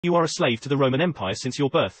You are a slave to the Roman Empire since your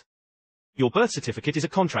birth. Your birth certificate is a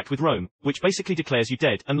contract with Rome, which basically declares you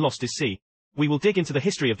dead and lost at sea. We will dig into the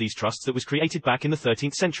history of these trusts that was created back in the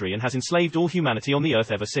 13th century and has enslaved all humanity on the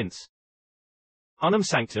earth ever since. Unum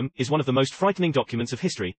Sanctum is one of the most frightening documents of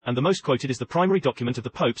history, and the most quoted is the primary document of the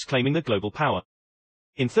popes claiming the global power.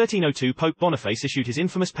 In 1302 Pope Boniface issued his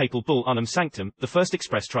infamous papal bull Unum Sanctum, the first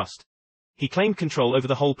express trust. He claimed control over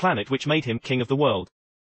the whole planet, which made him king of the world.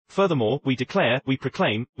 Furthermore, we declare, we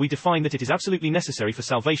proclaim, we define that it is absolutely necessary for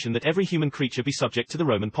salvation that every human creature be subject to the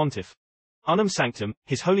Roman Pontiff. Unum Sanctum,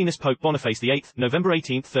 His Holiness Pope Boniface VIII, November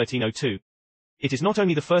 18, 1302. It is not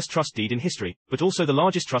only the first trust deed in history, but also the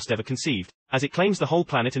largest trust ever conceived, as it claims the whole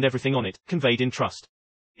planet and everything on it, conveyed in trust.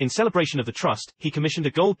 In celebration of the trust, he commissioned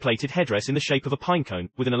a gold-plated headdress in the shape of a pinecone,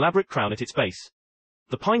 with an elaborate crown at its base.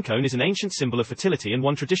 The pinecone is an ancient symbol of fertility and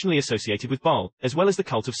one traditionally associated with Baal, as well as the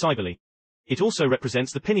cult of Cybele. It also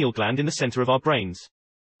represents the pineal gland in the center of our brains.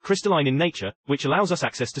 Crystalline in nature, which allows us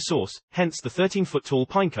access to source, hence the 13-foot-tall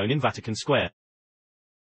pinecone in Vatican Square.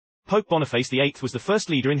 Pope Boniface VIII was the first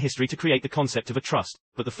leader in history to create the concept of a trust,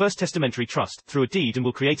 but the first testamentary trust, through a deed and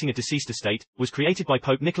will creating a deceased estate, was created by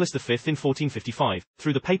Pope Nicholas V in 1455,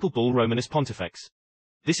 through the papal bull Romanus Pontifex.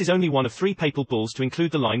 This is only one of 3 papal bulls to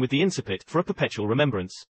include the line with the incipit, for a perpetual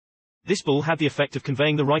remembrance. This bull had the effect of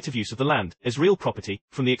conveying the right of use of the land, as real property,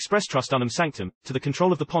 from the express trust Unum Sanctum, to the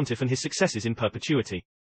control of the pontiff and his successors in perpetuity.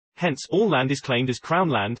 Hence, all land is claimed as crown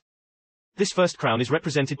land. This first crown is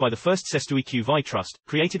represented by the first CESTUI trust,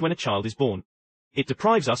 created when a child is born. It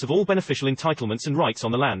deprives us of all beneficial entitlements and rights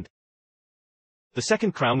on the land. The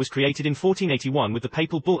second crown was created in 1481 with the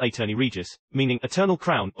papal bull Aeterni Regis, meaning eternal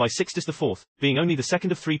crown, by Sixtus IV, being only the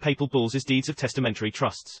second of 3 papal bulls as deeds of testamentary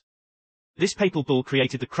trusts. This papal bull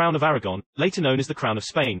created the crown of Aragon, later known as the crown of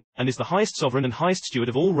Spain, and is the highest sovereign and highest steward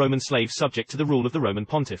of all Roman slaves subject to the rule of the Roman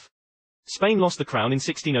pontiff. Spain lost the crown in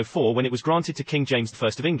 1604 when it was granted to King James I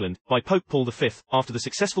of England, by Pope Paul V, after the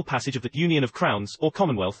successful passage of the Union of Crowns, or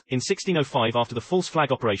Commonwealth, in 1605 after the false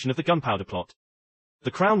flag operation of the Gunpowder Plot.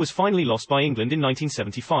 The crown was finally lost by England in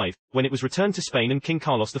 1975, when it was returned to Spain and King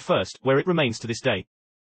Carlos I, where it remains to this day.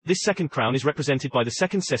 This second crown is represented by the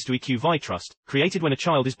second CESTUI trust, created when a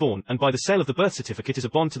child is born, and by the sale of the birth certificate as a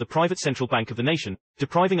bond to the private central bank of the nation,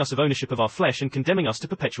 depriving us of ownership of our flesh and condemning us to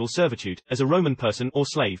perpetual servitude, as a Roman person or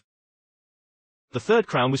slave. The third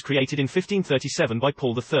crown was created in 1537 by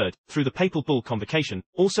Paul III, through the papal bull Convocation,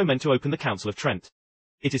 also meant to open the Council of Trent.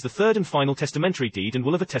 It is the third and final testamentary deed and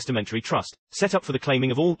will of a testamentary trust, set up for the claiming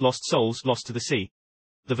of all lost souls lost to the sea.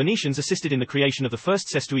 The Venetians assisted in the creation of the first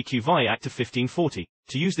CESTUI Act of 1540,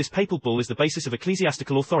 to use this papal bull as the basis of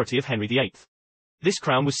ecclesiastical authority of Henry VIII. This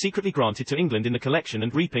crown was secretly granted to England in the collection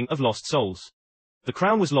and reaping of lost souls. The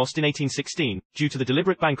crown was lost in 1816, due to the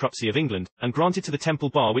deliberate bankruptcy of England, and granted to the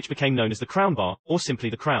Temple Bar, which became known as the Crown Bar, or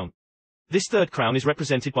simply the Crown. This third crown is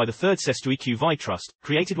represented by the third CESTUI trust,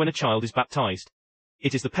 created when a child is baptized.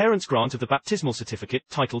 It is the parent's grant of the baptismal certificate,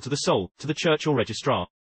 title to the soul, to the church or registrar.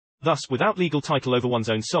 Thus, without legal title over one's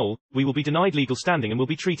own soul, we will be denied legal standing and will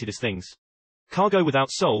be treated as things. Cargo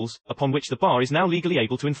without souls, upon which the bar is now legally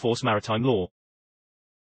able to enforce maritime law.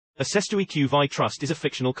 A CESTUI trust is a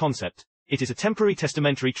fictional concept. It is a temporary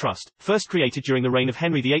testamentary trust, first created during the reign of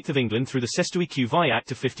Henry VIII of England through the CESTUI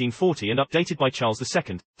Act of 1540 and updated by Charles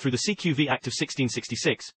II, through the CQV Act of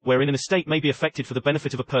 1666, wherein an estate may be affected for the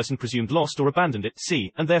benefit of a person presumed lost or abandoned at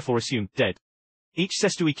sea, and therefore assumed dead. Each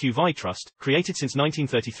CESTUI trust, created since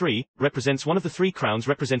 1933, represents one of the 3 crowns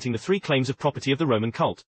representing the 3 claims of property of the Roman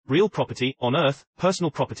cult: real property, on earth,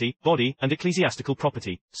 personal property, body, and ecclesiastical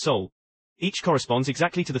property, soul. Each corresponds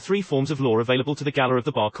exactly to the 3 forms of law available to the gaoler of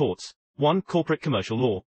the bar courts. 1. Corporate commercial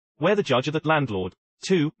law, where the judge is the landlord.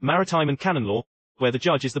 2. Maritime and canon law, where the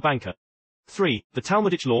judge is the banker. 3. The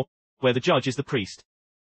Talmudic law, where the judge is the priest.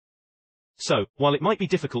 So, while it might be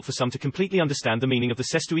difficult for some to completely understand the meaning of the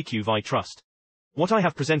CESTUI trust, what I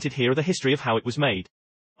have presented here are the history of how it was made.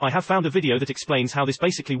 I have found a video that explains how this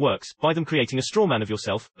basically works, by them creating a straw man of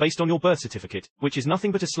yourself, based on your birth certificate, which is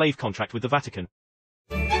nothing but a slave contract with the Vatican.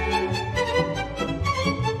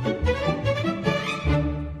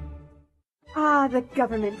 Ah, the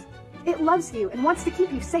government. It loves you and wants to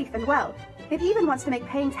keep you safe and well. It even wants to make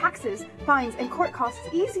paying taxes, fines, and court costs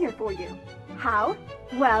easier for you. How?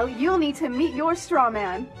 Well, you'll need to meet your straw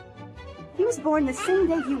man. He was born the same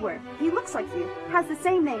day you were. He looks like you, has the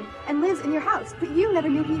same name, and lives in your house, but you never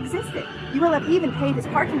knew he existed. You will have even paid his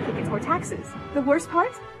parking tickets or taxes. The worst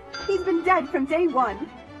part? He's been dead from day 1.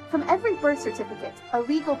 From every birth certificate, a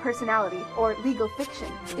legal personality, or legal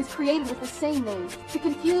fiction, is created with the same name to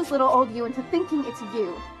confuse little old you into thinking it's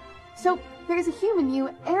you. So, there is a human you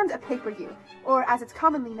and a paper you, or as it's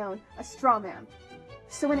commonly known, a straw man.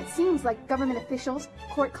 So when it seems like government officials,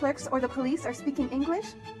 court clerks, or the police are speaking English,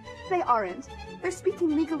 they aren't. They're speaking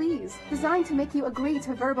legalese, designed to make you agree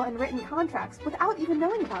to verbal and written contracts without even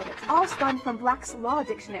knowing about it, all spun from Black's Law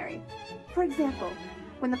Dictionary. For example,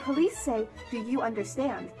 when the police say, "Do you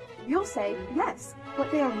understand?" you'll say, "Yes."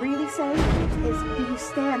 What they are really saying is, "Do you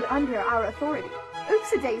stand under our authority?"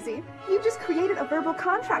 Oopsie-daisy, you just created a verbal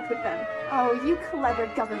contract with them. Oh, you clever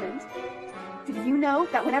government. Did you know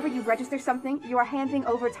that whenever you register something, you are handing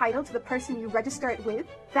over title to the person you register it with?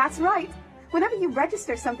 That's right. Whenever you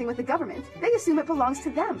register something with the government, they assume it belongs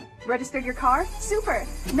to them. Registered your car? Super!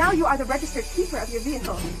 Now you are the registered keeper of your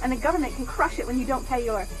vehicle, and the government can crush it when you don't pay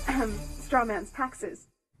your, straw man's taxes.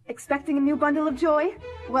 Expecting a new bundle of joy?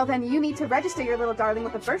 Well then you need to register your little darling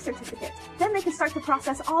with a birth certificate. Then they can start the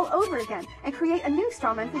process all over again and create a new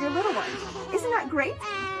straw man for your little one. Isn't that great?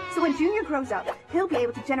 So when Junior grows up, he'll be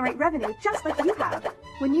able to generate revenue just like you have.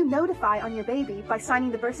 When you notify on your baby by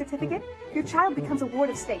signing the birth certificate, your child becomes a ward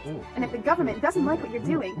of state. And if the government doesn't like what you're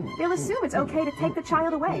doing, they'll assume it's okay to take the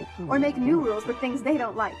child away or make new rules for things they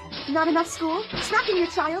don't like. Not enough school? Smacking your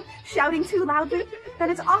child? Shouting too loudly? Then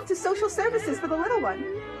it's off to social services for the little one.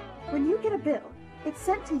 When you get a bill, it's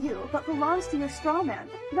sent to you, but belongs to your straw man,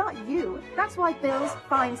 not you. That's why bills,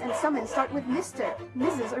 fines, and summons start with Mr.,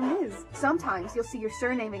 Mrs., or Ms. Sometimes you'll see your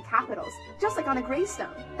surname in capitals, just like on a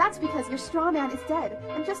gravestone. That's because your straw man is dead,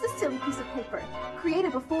 and just a silly piece of paper,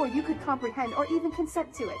 created before you could comprehend or even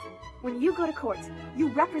consent to it. When you go to court, you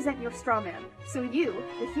represent your straw man, so you,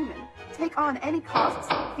 the human, take on any costs,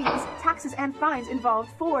 fees, taxes, and fines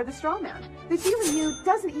involved for the straw man. The human you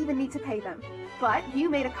doesn't even need to pay them. But you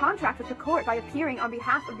made a contract with the court by appearing on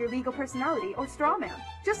behalf of your legal personality or straw man,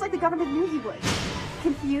 just like the government knew you would.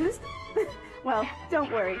 Confused? Well,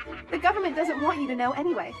 don't worry. The government doesn't want you to know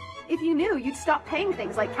anyway. If you knew, you'd stop paying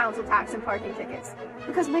things like council tax and parking tickets.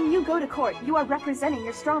 Because when you go to court, you are representing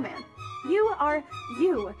your straw man. You are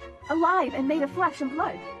you, alive and made of flesh and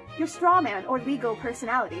blood. Your straw man or legal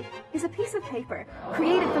personality is a piece of paper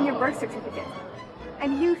created from your birth certificate.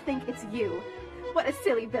 And you think it's you. What a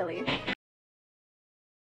silly Billy.